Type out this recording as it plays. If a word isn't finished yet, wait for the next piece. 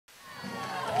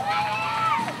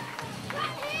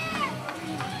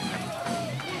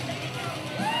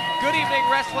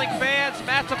ring, wrestling fans.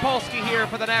 Matt Topolski here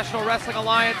for the National Wrestling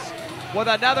Alliance with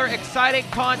another exciting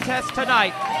contest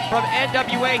tonight from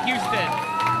NWA Houston.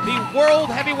 The World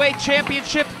Heavyweight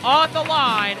Championship on the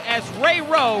line as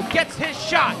Rowe gets his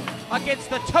shot against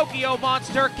the Tokyo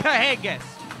Monster, Kahagas.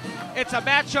 It's a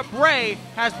matchup Ray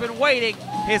has been waiting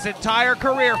his entire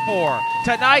career for.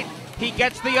 Tonight, he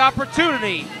gets the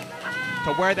opportunity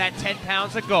to wear that 10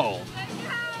 pounds of gold.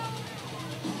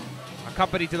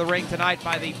 Accompanied to the ring tonight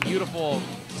by the beautiful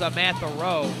Samantha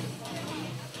Rowe.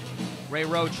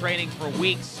 Rowe training for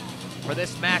weeks for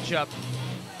this matchup.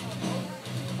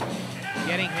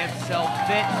 Getting himself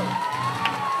fit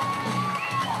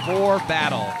for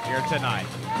battle here tonight.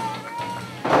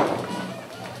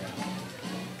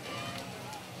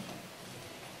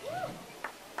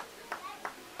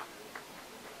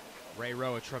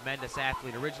 Rowe, a tremendous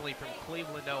athlete, originally from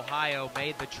Cleveland, Ohio,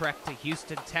 made the trek to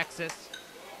Houston, Texas,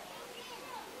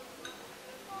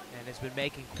 and has been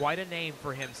making quite a name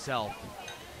for himself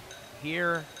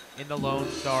here in the Lone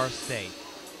Star State.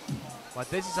 But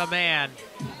this is a man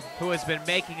who has been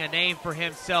making a name for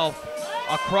himself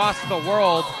across the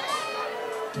world.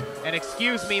 And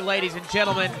excuse me, ladies and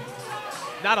gentlemen,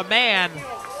 not a man,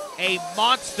 a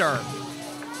monster.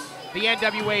 The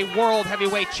NWA World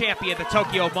Heavyweight Champion, the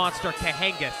Tokyo Monster,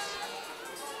 Kahagas.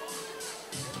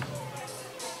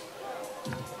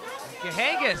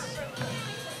 Kahagas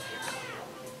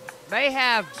may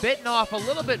have bitten off a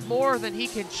little bit more than he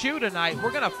can chew tonight.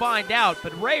 We're going to find out,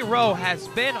 but Rowe has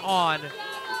been on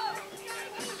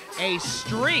a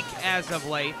streak as of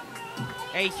late.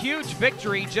 A huge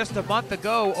victory just a month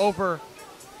ago over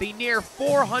the near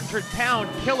 400-pound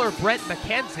killer Brent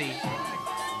McKenzie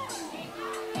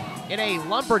in a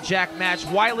lumberjack match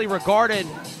widely regarded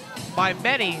by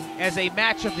many as a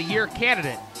match of the year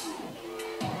candidate.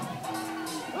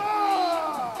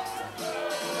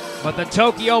 But the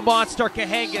Tokyo Monster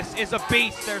Kahagas is a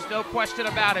beast, there's no question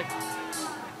about it.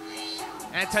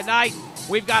 And tonight,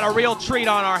 we've got a real treat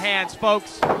on our hands,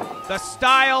 folks. The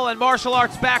style and martial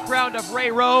arts background of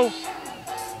Rowe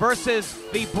versus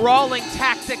the brawling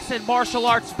tactics and martial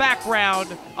arts background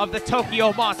of the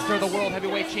Tokyo Monster, the World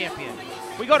Heavyweight Champion.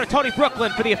 We go to Tony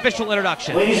Brooklyn for the official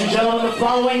introduction. Ladies and gentlemen, the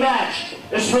following match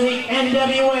is for the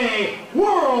NWA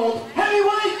World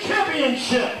Heavyweight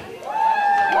Championship.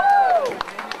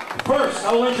 First,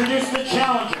 I will introduce the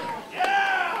challenger.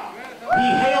 He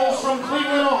hails from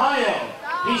Cleveland, Ohio.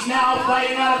 He's now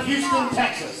fighting out of Houston,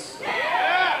 Texas.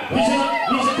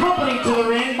 He's accompanied to the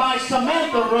ring by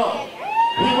Samantha Rowe.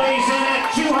 He weighs in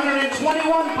at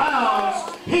 221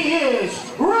 pounds. He is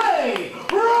Rowe!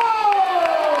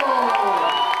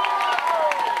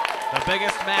 The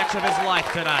biggest match of his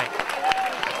life tonight.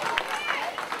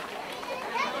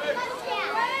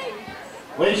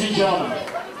 Ladies and gentlemen,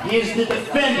 he is the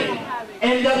defending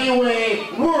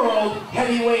NWA World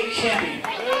Heavyweight Champion.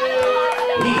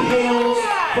 He hails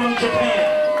from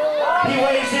Japan. He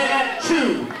weighs in at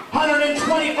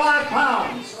 225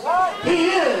 pounds. He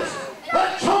is the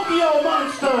Tokyo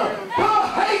Monster,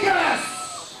 Kahagas!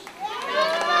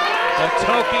 The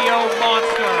Tokyo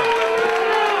Monster.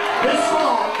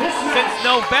 Since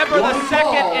November the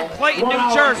 2nd in Clayton,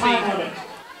 New Jersey,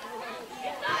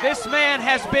 this man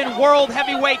has been World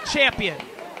Heavyweight Champion.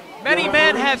 Many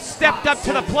men have stepped up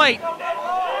to the plate.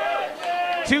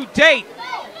 To date,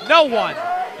 no one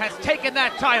has taken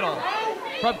that title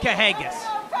from Kahagas.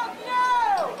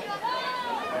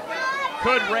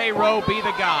 Could Rowe be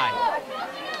the guy?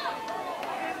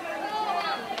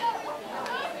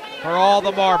 For all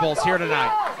the marbles here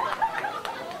tonight.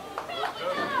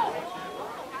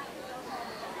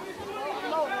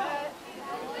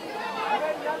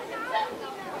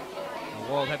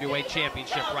 World Heavyweight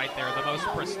Championship right there, the most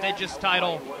prestigious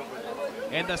title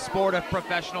in the sport of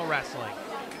professional wrestling.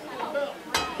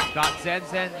 Scott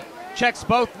Zenzen checks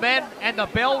both men and the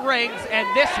bell rings and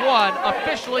this one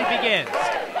officially begins.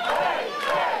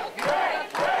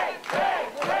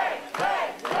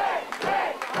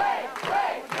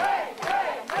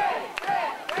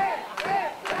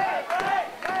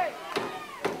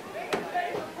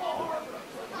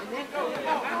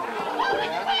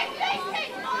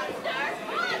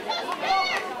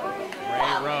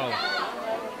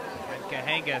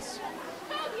 Kahagas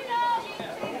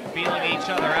feeling each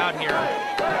other out here.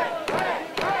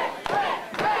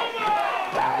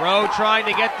 And Rowe trying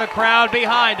to get the crowd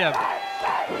behind him.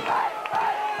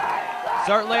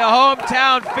 Certainly a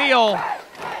hometown feel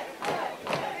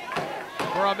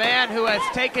for a man who has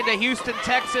taken to Houston,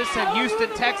 Texas, and Houston,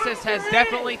 Texas has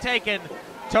definitely taken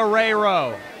to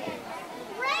Rowe.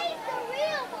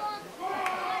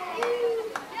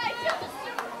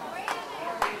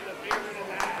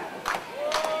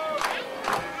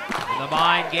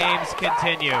 games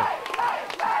continue.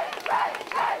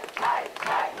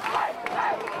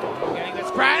 Getting this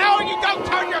crowd. Oh, you don't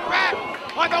turn your back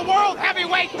on the World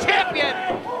Heavyweight Champion.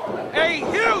 A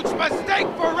huge mistake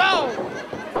for Rowe.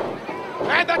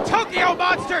 And the Tokyo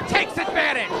Monster takes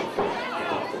advantage.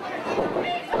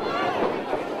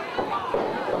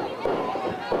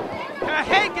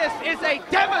 Kahagas is a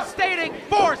devastating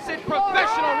force in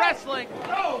professional wrestling.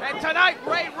 And tonight,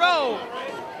 Rowe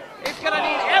is going to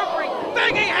need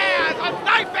everything he has. A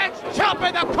knife edge chop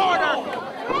in the corner.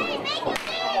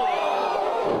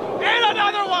 And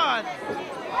another one.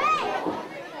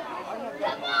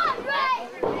 Come on, Ray.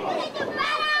 It doesn't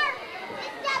matter.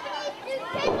 It's Japanese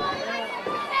newspaper.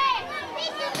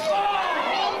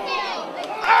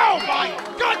 Oh my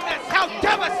goodness, how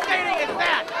devastating is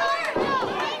that?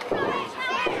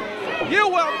 You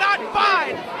will not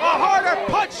find a harder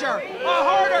puncher, a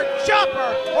harder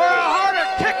chopper, or a harder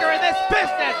kicker in this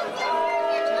business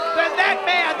than that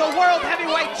man, the World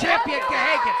Heavyweight Champion,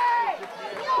 Kahagas.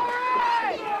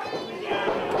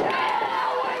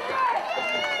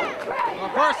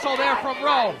 Reversal there from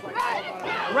Rowe.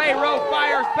 Rowe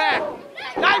fires back.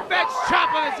 Knife edge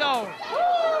chop of his own.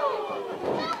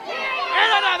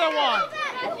 And another one.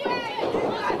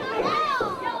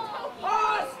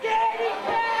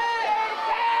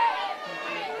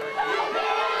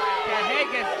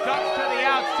 Kahagas ducks to the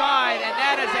outside, and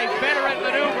that is a veteran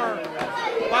maneuver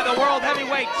by the World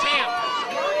Heavyweight Champ.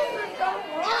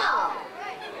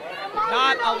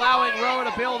 Not allowing Rowe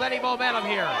to build any momentum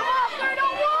here.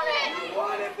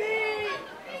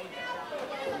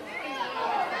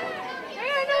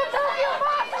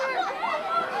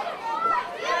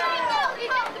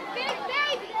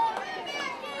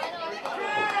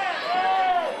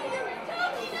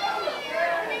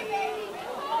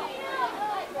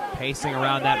 Pacing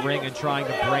around that ring and trying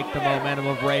to break the momentum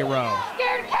of Rowe.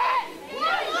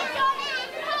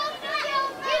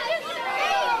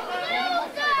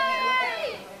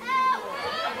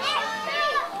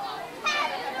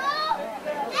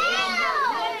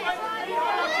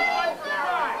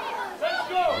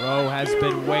 Rowe has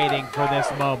been waiting for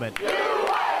this moment.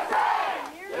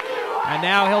 And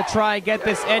now he'll try and get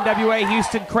this NWA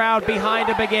Houston crowd behind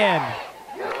him again.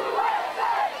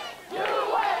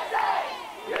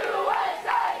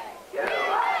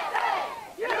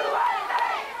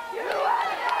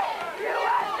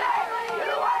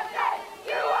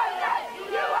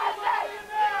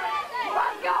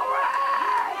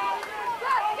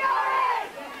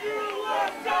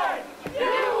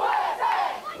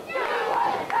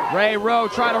 Rowe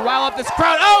trying to rile up this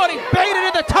crowd. Oh, and he baited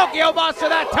in the Tokyo Monster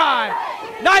that time.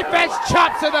 Knife edge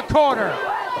chops in the corner.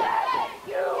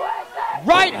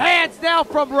 Right hands now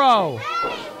from Rowe.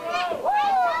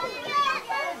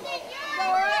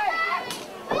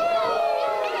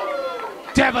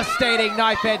 Devastating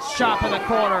knife edge chop in the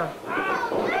corner.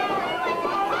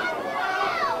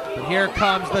 But here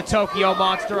comes the Tokyo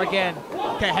Monster again.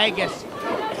 Kahagas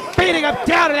beating him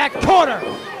down in that corner.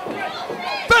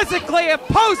 Physically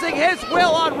imposing his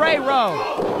will on Rowe.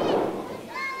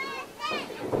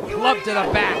 Club to the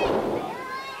back.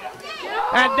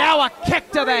 And now a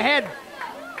kick to the head.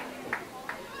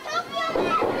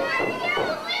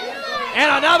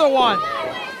 And another one.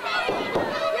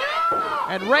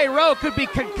 And Rowe could be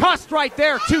concussed right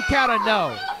there. 2 count and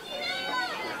no.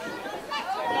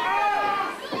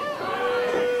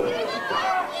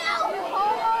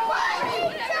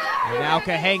 And now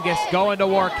Kahagas going to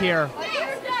work here.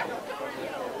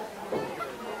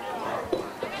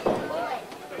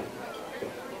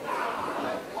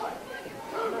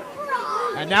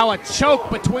 And now a choke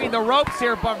between the ropes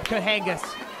here from Kahagas.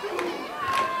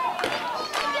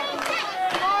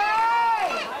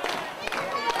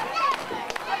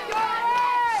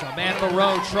 Samantha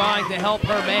Rowe trying to help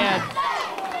her man.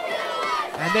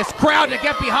 And this crowd to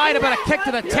get behind him, but a kick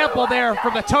to the temple there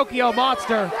from the Tokyo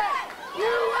Monster.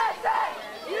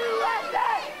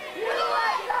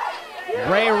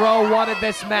 Rowe wanted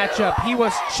this matchup. He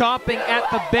was chomping at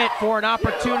the bit for an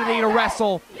opportunity to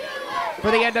wrestle for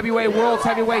the NWA World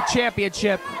Heavyweight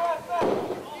Championship.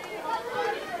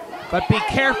 But be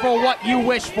careful what you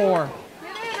wish for.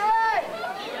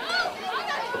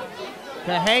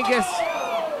 Kahagas,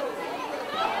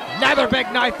 another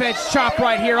big knife edge chop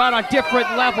right here on a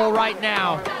different level right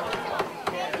now.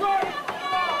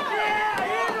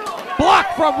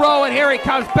 Block from Rowe, and here he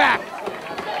comes back.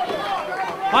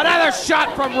 Another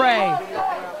shot from Ray.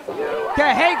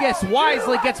 Kahagas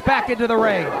wisely gets back into the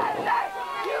ring.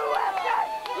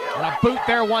 And a boot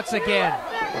there once again.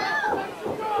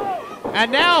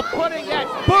 And now putting that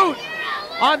boot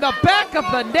on the back of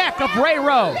the neck of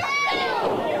Rowe.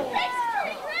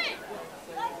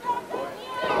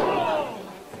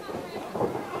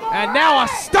 And now a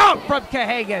stomp from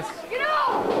Kahagas.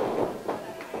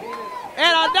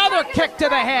 And another kick to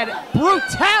the head.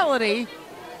 Brutality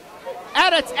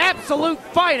at its absolute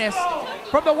finest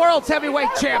from the world's heavyweight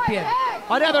champion.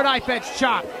 Another knife edge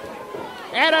chop.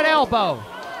 And an elbow.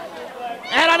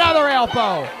 And another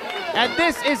elbow. And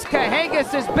this is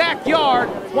Kahagas' backyard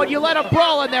when you let him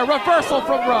brawl in there. Reversal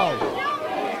from Rowe.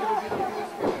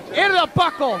 Into the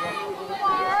buckle.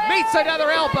 Meets another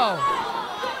elbow.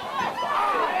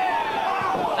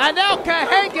 And now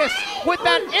Kahagas with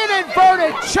that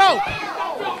inverted choke.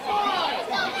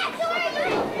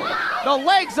 The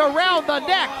legs around the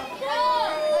neck.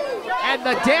 And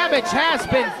the damage has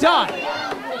been done.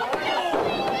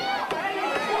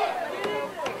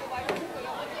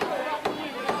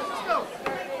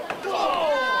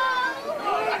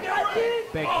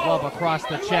 Big club across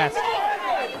the chest.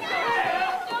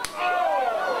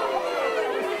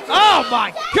 Oh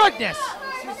my goodness!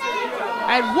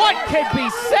 And what can be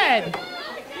said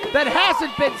that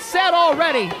hasn't been said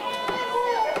already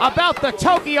about the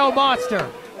Tokyo Monster?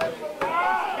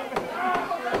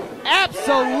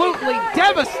 Absolutely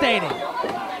devastating.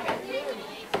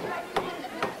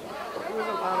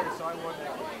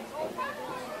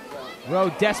 Rowe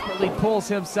desperately pulls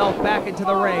himself back into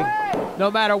the ring. No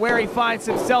matter where he finds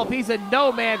himself, he's in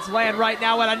no man's land right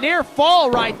now, and a near fall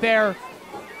right there.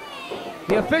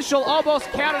 The official almost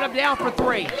counted him down for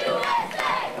 3.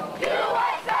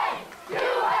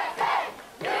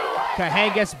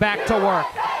 Kahagas back to work.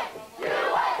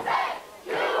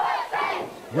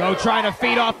 Rowe trying to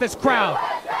feed off this crowd.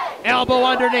 Elbow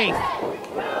underneath.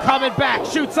 Coming back,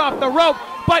 shoots off the rope,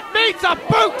 but meets a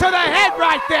boot to the head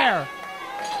right there.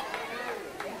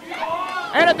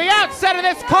 And at the outset of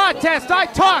this contest, I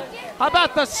talked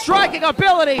about the striking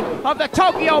ability of the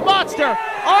Tokyo Monster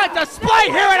on display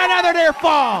here in another near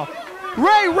fall.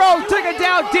 Ray Rowe digging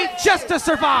down deep just to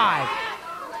survive.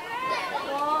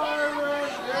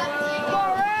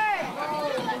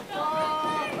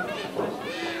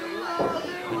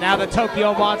 And now the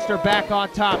Tokyo Monster back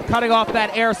on top, cutting off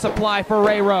that air supply for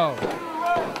Ray Rowe.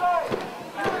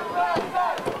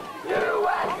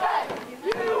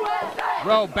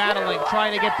 Rowe battling,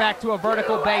 trying to get back to a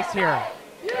vertical base here.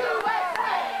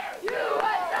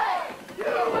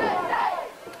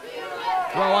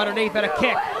 Rowe underneath and a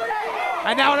kick.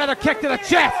 And now another kick to the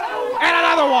chest. And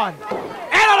another one.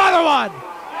 And another one.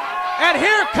 And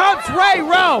here comes Ray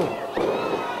Rowe.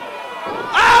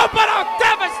 Oh, but a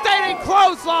devastating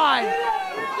clothesline.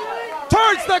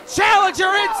 Turns the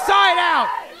challenger inside out.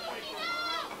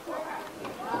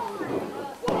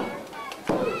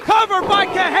 Covered by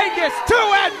Kahagas,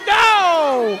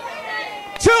 2-0!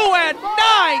 2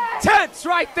 9/10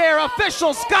 right there.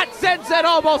 Official Scott Zenzen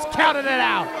almost counted it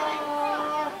out.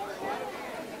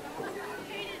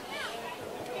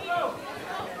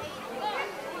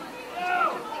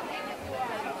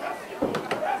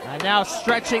 And now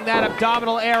stretching that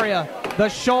abdominal area, the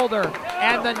shoulder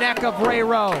and the neck of Ray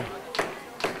Rowe.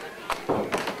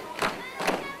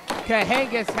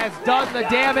 Kahagas has done the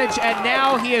damage, and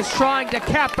now he is trying to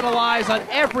capitalize on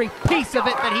every piece of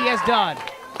it that he has done.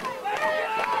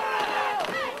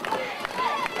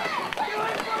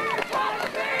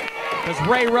 Does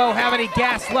Ray Rowe have any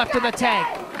gas left in the tank?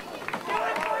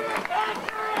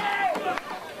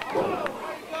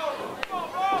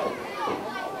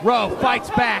 Rowe fights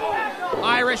back.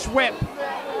 Irish whip.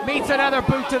 Meets another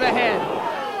boot to the head.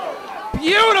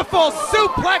 Beautiful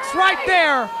suplex right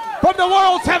there from the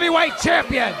world's heavyweight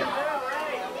champion.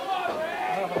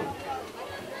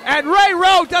 And Ray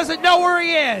Rowe doesn't know where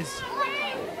he is.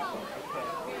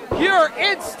 Pure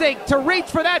instinct to reach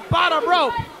for that bottom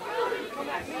rope.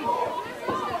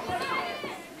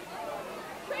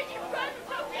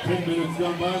 Ten minutes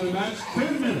done by the match,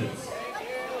 10 minutes.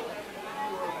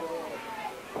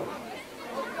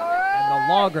 And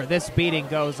the longer this beating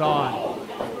goes on,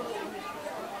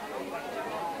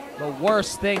 the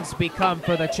worse things become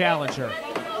for the challenger.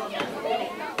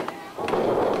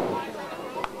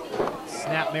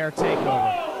 Snapmare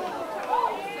takeover.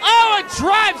 Oh, it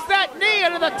drives that knee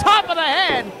into the top of the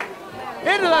head,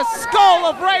 into the skull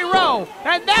of Ray Rowe,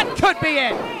 and that could be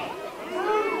it.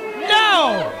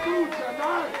 No!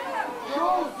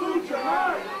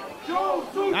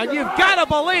 And you've got to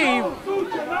believe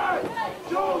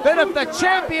that if the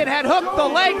champion had hooked the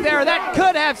leg there, that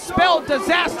could have spelled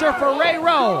disaster for Ray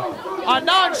Rowe. A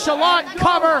nonchalant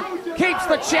cover keeps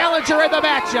the challenger in the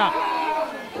matchup.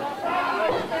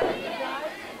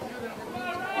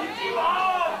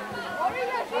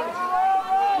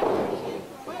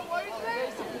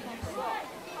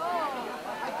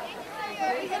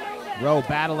 Rowe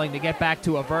battling to get back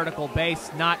to a vertical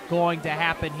base. Not going to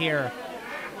happen here.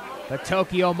 The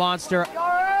Tokyo Monster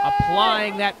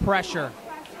applying that pressure.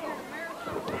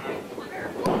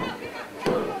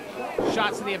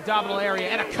 Shots in the abdominal area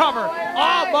and a cover.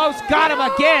 Almost got him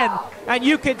again. And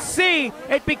you can see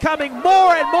it becoming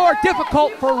more and more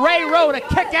difficult for Rowe to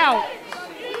kick out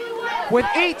with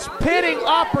each pinning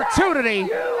opportunity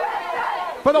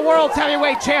for the world's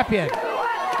heavyweight champion.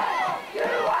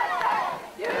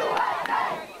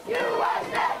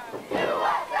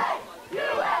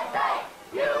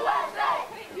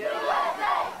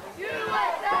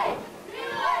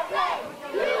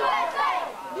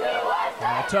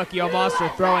 Tokyo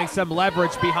Monster throwing some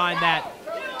leverage behind that.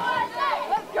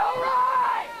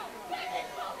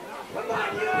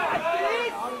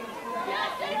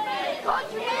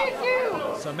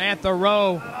 Samantha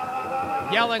Rowe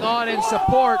yelling on in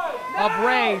support of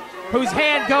Ray, whose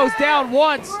hand goes down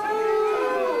once,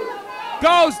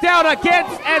 goes down again,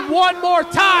 and one more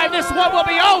time. This one will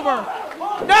be over.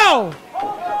 No!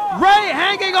 Ray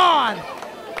hanging on.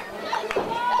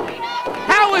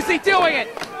 How is he doing it?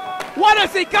 What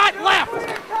has he got left?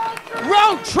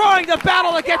 Rowe trying to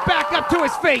battle to get back up to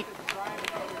his feet.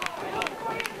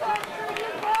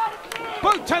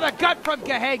 Boot to the gut from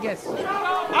Kahagas.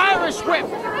 Irish whip.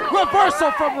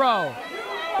 Reversal from Rowe.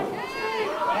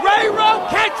 Rowe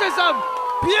catches him.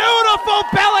 Beautiful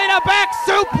belly to back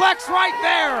suplex right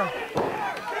there.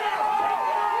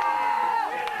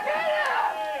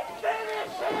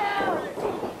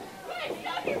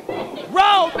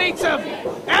 Rowe beats him.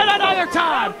 And another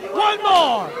time. One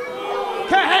more.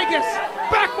 Kahagas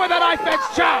back with a knife edge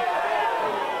chop.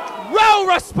 Rowe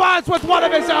responds with one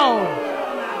of his own.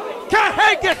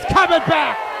 Kahagas coming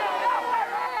back.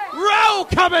 Rowe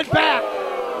coming back.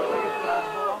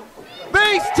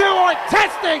 These two are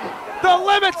testing the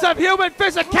limits of human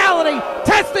physicality,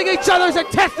 testing each other's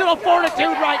intestinal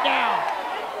fortitude right now.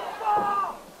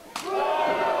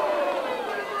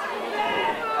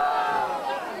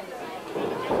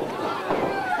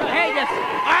 Kahagas,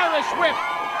 Irish whip.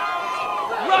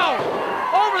 Rowe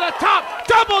over the top,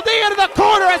 double knee into the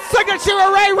corner, a signature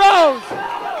of Rowe.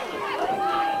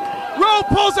 Rowe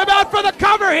pulls him out for the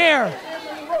cover here.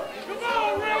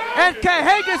 And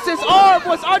Kahagas' arm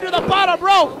was under the bottom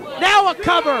rope. Now a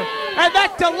cover. And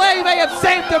that delay may have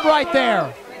saved him right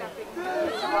there.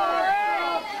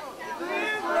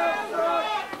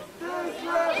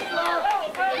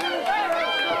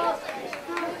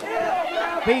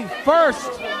 The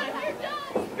first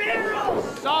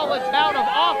solid bout of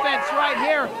offense right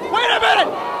here. Wait a minute!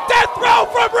 Death row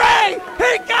from Ray!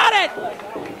 He got it!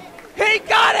 He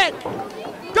got it!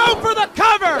 Go for the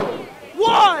cover!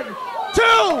 1, 2,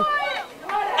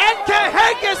 and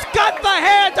Kahagas got the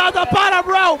hand on the bottom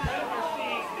rope.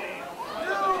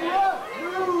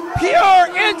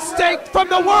 Pure instinct from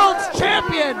the world's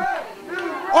champion,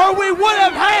 or we would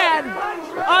have had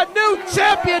a new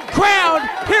champion crowned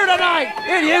here tonight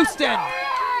in Houston.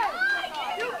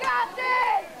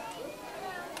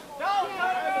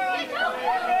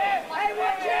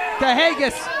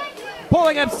 Kahagas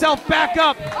pulling himself back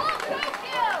up.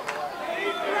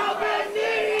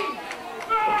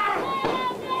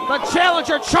 The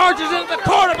challenger charges into the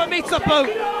corner but meets the boot.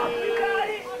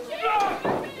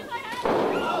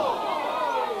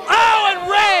 Oh, and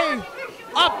Ray,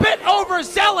 a bit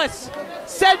overzealous,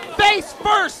 sent face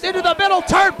first into the middle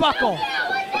turnbuckle.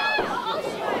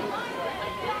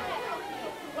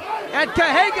 And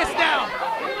Kahagas now.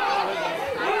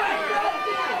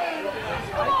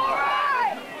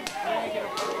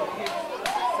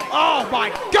 Oh my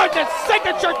goodness,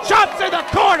 signature chops in the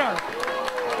corner.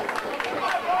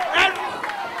 And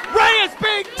Ray is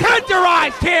being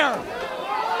tenderized here.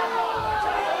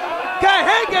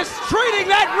 Kahagas treating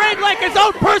that ring like his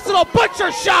own personal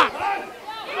butcher shop.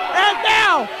 And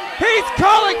now he's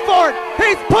calling for it.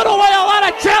 He's put away a lot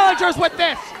of challengers with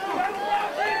this.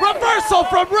 Reversal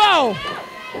from Rowe.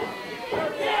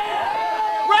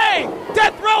 Ray,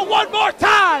 death row one more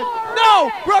time.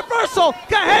 No, reversal.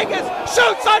 Kahagas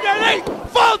shoots underneath,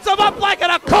 folds him up like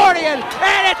an accordion,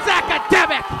 and it's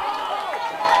academic.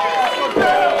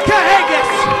 Kahagas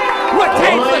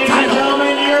retains the title. Ladies and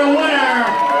gentlemen, your winner,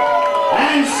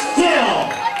 and still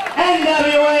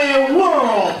NWA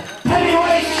World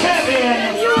Heavyweight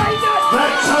Champion, the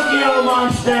Tokyo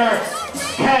Monster,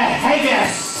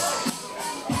 Kahagas.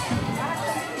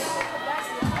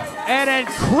 An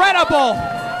incredible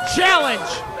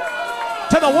challenge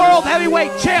to the World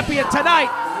Heavyweight Champion tonight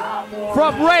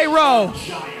from Rowe.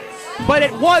 But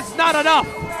it was not enough.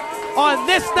 On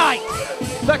this night,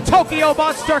 the Tokyo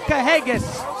Monster Kahagas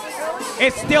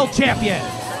is still champion.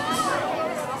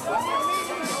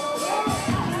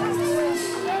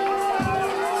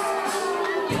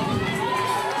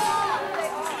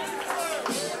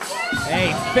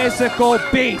 physical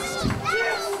beast.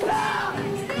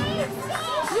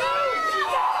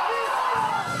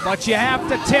 But you have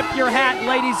to tip your hat,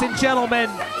 ladies and gentlemen,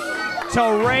 to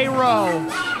Rowe,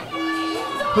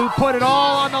 who put it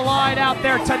all on the line out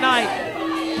there tonight.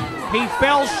 He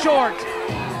fell short,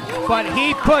 but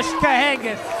he pushed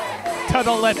Kahagas to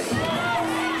the limit.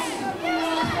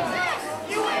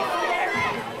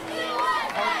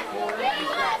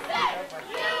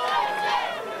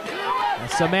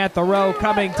 And Samantha Rowe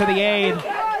coming to the aid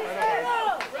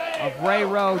of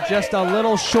Rowe, just a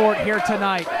little short here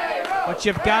tonight. But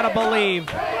you've got to believe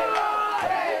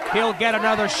he'll get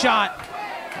another shot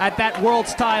at that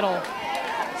world's title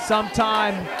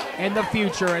sometime in the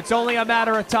future. It's only a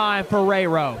matter of time for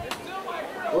Rowe.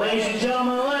 Ladies and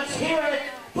gentlemen, let's hear it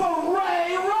for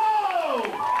Rowe!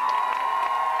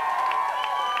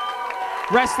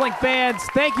 Wrestling fans,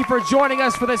 thank you for joining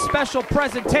us for this special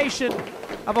presentation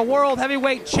of a World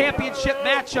Heavyweight Championship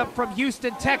matchup from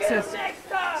Houston, Texas.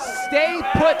 Stay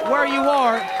put where you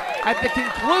are. At the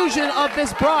conclusion of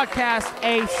this broadcast,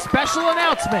 a special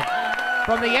announcement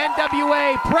from the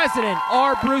NWA President,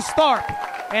 R. Bruce Tharpe,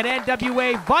 and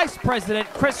NWA Vice President,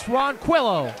 Chris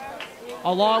Ronquillo,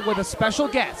 along with a special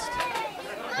guest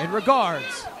in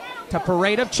regards to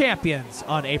Parade of Champions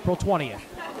on April 20th.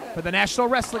 For the National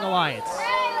Wrestling Alliance,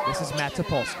 this is Matt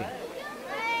Topolski.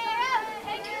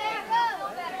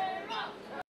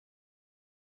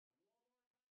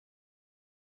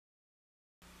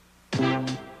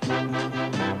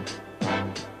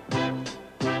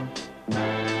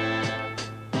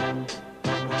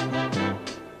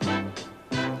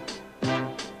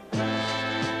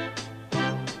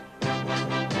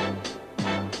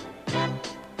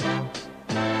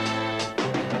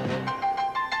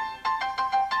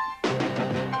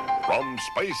 From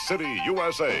Space City,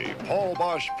 USA, Paul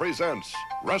Bosch presents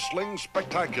Wrestling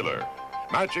Spectacular,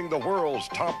 matching the world's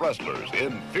top wrestlers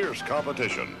in fierce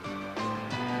competition.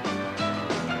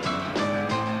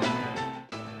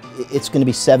 It's going to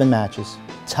be 7 matches,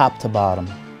 top to bottom,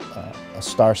 a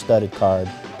star-studded card.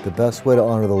 The best way to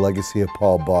honor the legacy of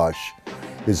Paul Bosch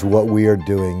is what we are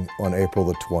doing on April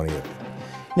the 20th.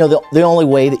 You know, the only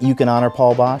way that you can honor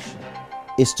Paul Bosch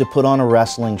is to put on a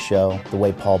wrestling show the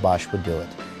way Paul Bosch would do it.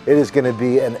 It is going to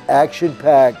be an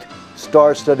action-packed,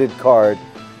 star-studded card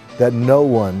that no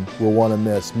one will want to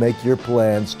miss. Make your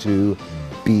plans to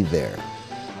be there.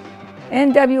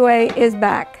 NWA is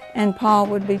back, and Paul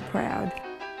would be proud.